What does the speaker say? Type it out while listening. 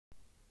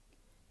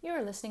You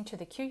are listening to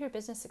the Cue Your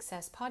Business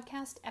Success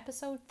Podcast,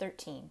 episode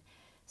 13.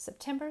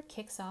 September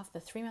kicks off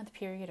the 3-month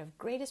period of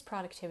greatest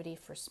productivity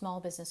for small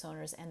business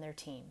owners and their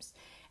teams.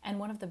 And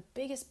one of the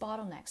biggest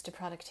bottlenecks to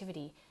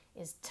productivity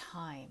is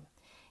time.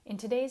 In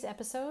today's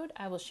episode,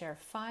 I will share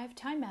 5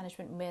 time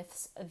management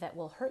myths that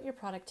will hurt your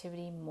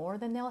productivity more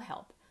than they'll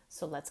help.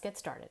 So let's get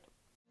started.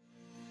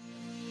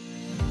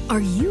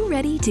 Are you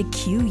ready to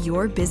cue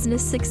your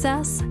business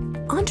success?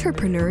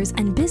 Entrepreneurs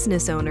and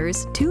business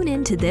owners, tune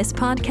into this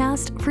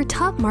podcast for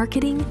top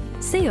marketing,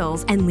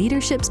 sales, and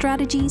leadership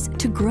strategies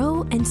to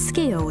grow and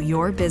scale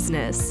your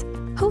business.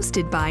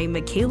 Hosted by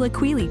Michaela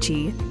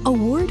Quilici,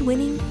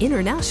 award-winning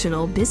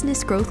international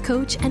business growth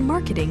coach and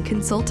marketing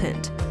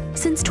consultant.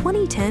 Since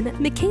 2010,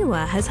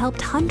 Michaela has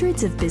helped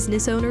hundreds of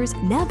business owners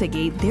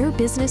navigate their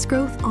business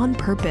growth on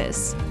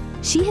purpose.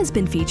 She has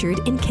been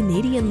featured in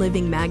Canadian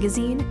Living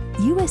Magazine,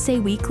 USA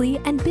Weekly,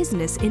 and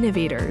Business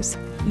Innovators.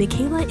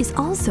 Michaela is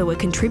also a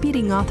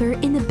contributing author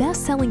in the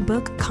best-selling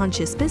book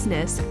Conscious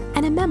Business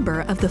and a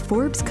member of the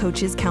Forbes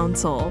Coaches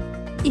Council.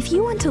 If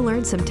you want to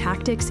learn some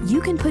tactics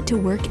you can put to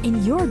work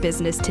in your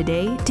business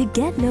today to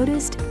get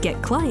noticed,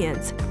 get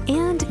clients,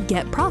 and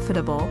get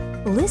profitable,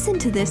 listen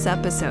to this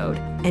episode.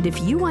 And if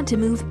you want to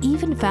move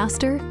even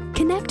faster,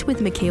 connect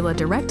with Michaela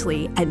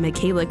directly at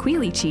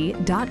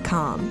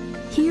michaelaquilici.com.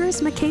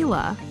 Here's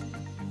Michaela.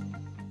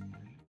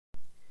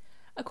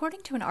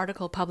 According to an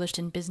article published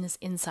in Business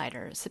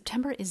Insider,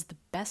 September is the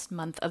best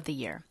month of the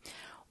year.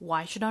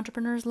 Why should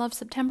entrepreneurs love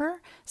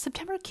September?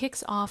 September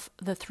kicks off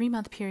the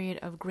 3-month period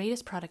of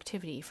greatest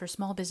productivity for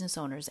small business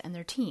owners and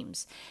their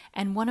teams,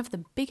 and one of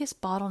the biggest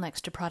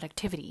bottlenecks to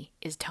productivity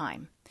is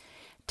time.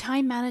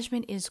 Time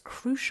management is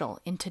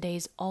crucial in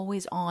today's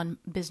always-on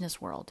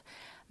business world.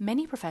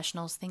 Many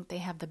professionals think they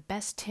have the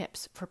best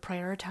tips for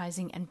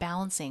prioritizing and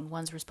balancing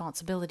one's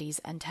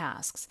responsibilities and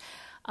tasks.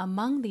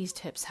 Among these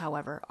tips,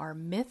 however, are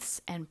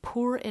myths and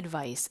poor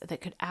advice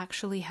that could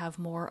actually have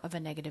more of a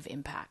negative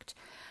impact.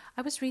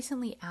 I was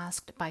recently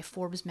asked by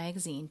Forbes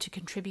magazine to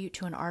contribute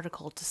to an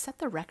article to set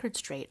the record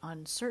straight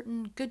on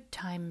certain good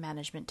time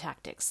management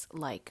tactics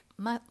like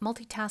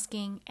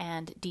multitasking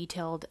and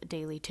detailed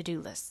daily to-do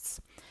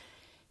lists.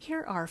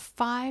 Here are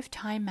 5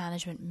 time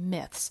management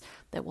myths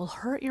that will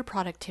hurt your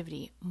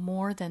productivity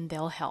more than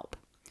they'll help.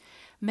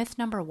 Myth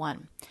number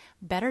 1,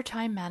 better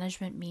time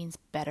management means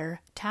better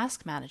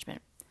task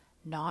management.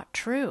 Not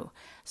true.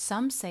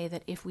 Some say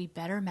that if we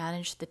better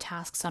manage the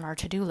tasks on our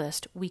to-do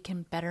list, we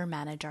can better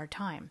manage our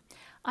time.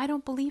 I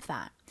don't believe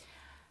that.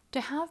 To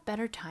have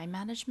better time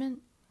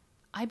management,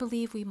 I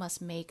believe we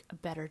must make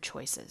better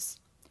choices.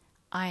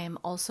 I am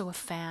also a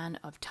fan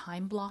of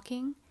time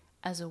blocking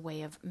as a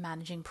way of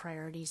managing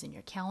priorities in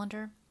your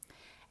calendar.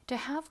 To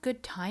have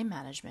good time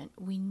management,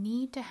 we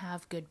need to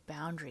have good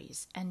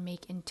boundaries and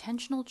make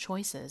intentional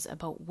choices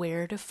about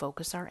where to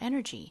focus our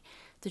energy.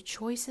 The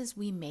choices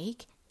we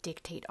make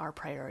dictate our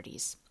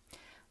priorities.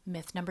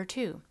 Myth number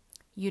 2,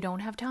 you don't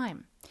have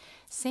time.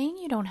 Saying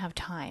you don't have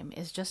time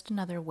is just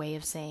another way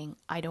of saying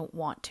I don't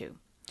want to.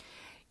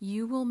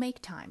 You will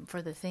make time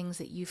for the things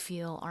that you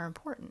feel are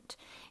important.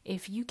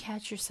 If you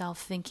catch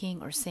yourself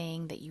thinking or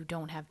saying that you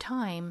don't have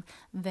time,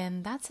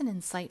 then that's an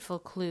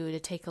insightful clue to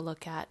take a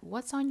look at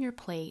what's on your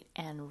plate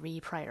and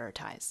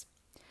reprioritize.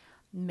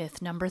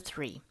 Myth number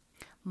 3,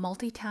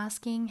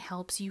 multitasking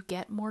helps you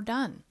get more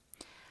done.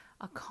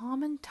 A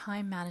common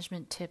time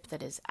management tip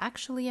that is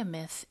actually a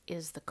myth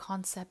is the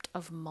concept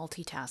of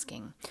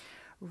multitasking.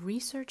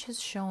 Research has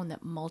shown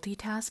that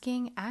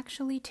multitasking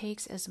actually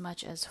takes as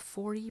much as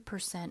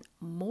 40%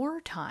 more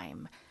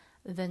time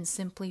than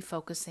simply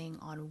focusing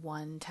on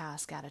one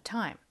task at a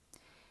time.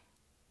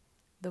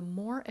 The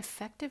more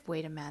effective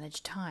way to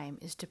manage time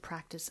is to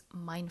practice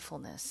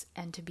mindfulness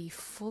and to be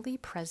fully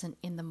present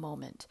in the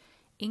moment,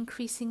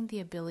 increasing the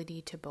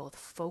ability to both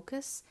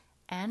focus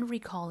and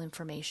recall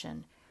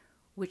information,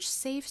 which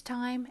saves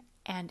time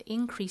and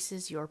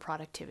increases your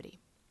productivity.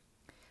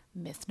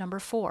 Myth number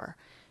 4,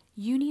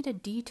 you need a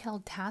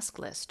detailed task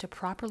list to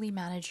properly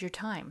manage your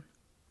time.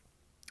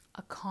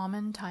 A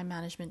common time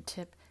management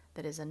tip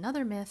that is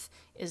another myth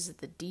is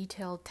the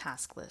detailed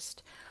task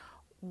list.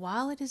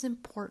 While it is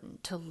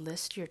important to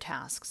list your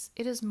tasks,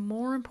 it is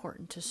more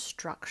important to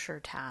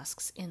structure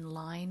tasks in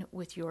line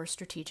with your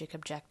strategic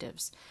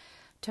objectives.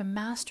 To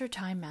master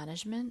time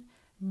management,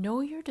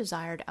 know your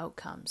desired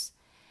outcomes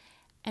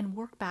and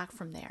work back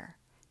from there.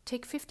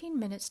 Take 15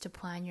 minutes to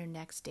plan your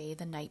next day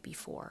the night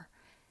before.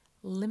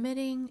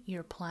 Limiting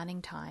your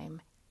planning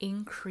time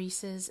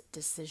increases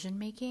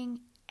decision-making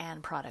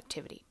and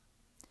productivity.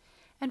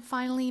 And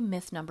finally,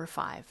 myth number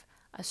 5,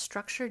 a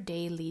structured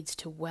day leads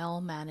to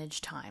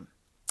well-managed time.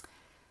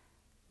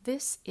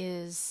 This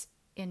is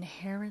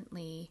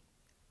inherently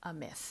a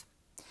myth.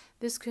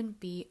 This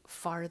couldn't be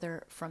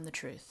farther from the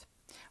truth.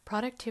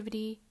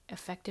 Productivity,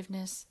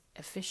 effectiveness,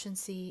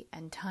 efficiency,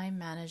 and time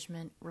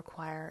management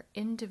require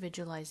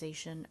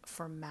individualization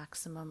for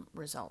maximum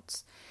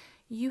results.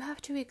 You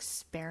have to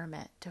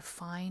experiment to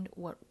find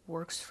what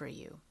works for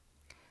you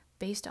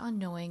based on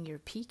knowing your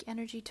peak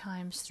energy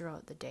times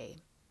throughout the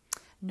day,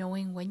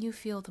 knowing when you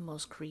feel the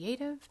most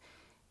creative,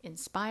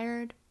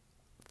 inspired,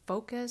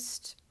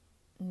 focused,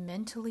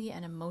 mentally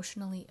and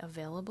emotionally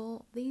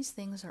available. These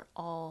things are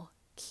all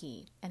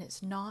key, and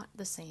it's not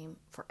the same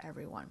for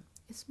everyone.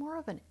 It's more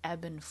of an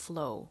ebb and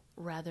flow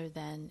rather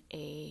than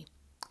a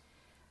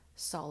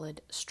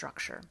solid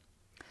structure.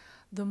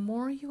 The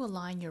more you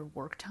align your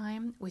work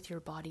time with your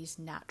body's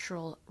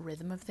natural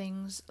rhythm of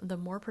things, the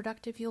more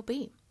productive you'll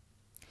be.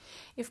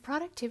 If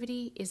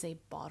productivity is a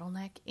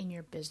bottleneck in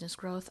your business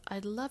growth,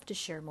 I'd love to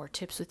share more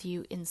tips with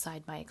you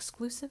inside my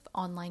exclusive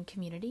online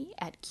community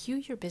at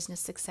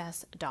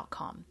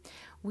QYourBusinessSuccess.com.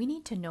 We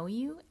need to know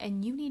you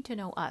and you need to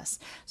know us.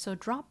 So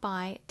drop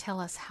by, tell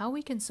us how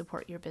we can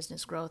support your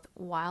business growth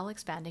while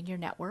expanding your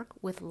network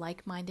with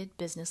like-minded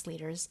business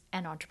leaders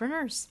and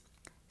entrepreneurs.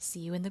 See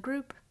you in the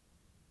group.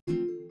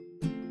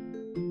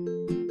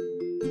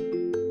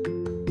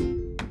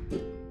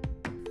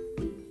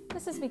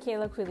 This is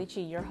Michaela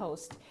Quilici, your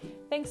host.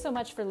 Thanks so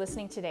much for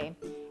listening today.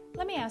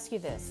 Let me ask you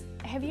this.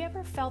 Have you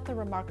ever felt the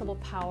remarkable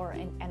power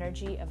and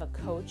energy of a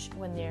coach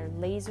when they're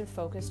laser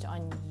focused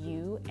on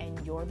you and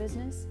your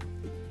business?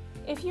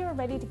 If you're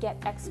ready to get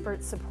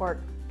expert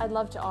support, I'd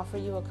love to offer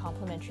you a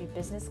complimentary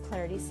business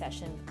clarity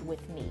session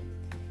with me.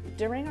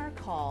 During our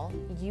call,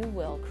 you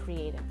will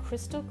create a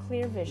crystal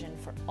clear vision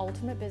for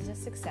ultimate business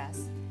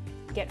success,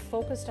 get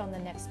focused on the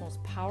next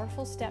most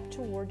powerful step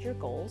toward your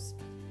goals,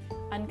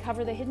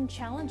 uncover the hidden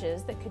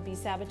challenges that could be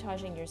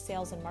sabotaging your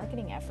sales and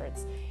marketing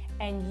efforts,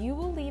 and you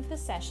will leave the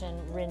session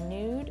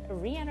renewed,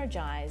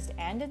 re-energized,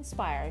 and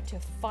inspired to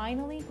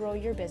finally grow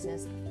your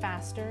business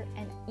faster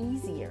and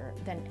easier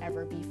than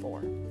ever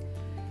before.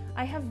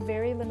 I have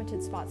very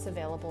limited spots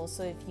available,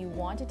 so if you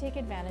want to take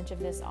advantage of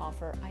this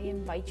offer, I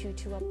invite you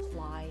to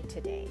apply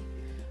today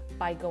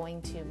by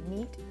going to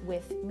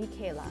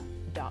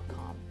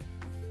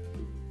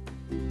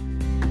meetwithmichaela.com.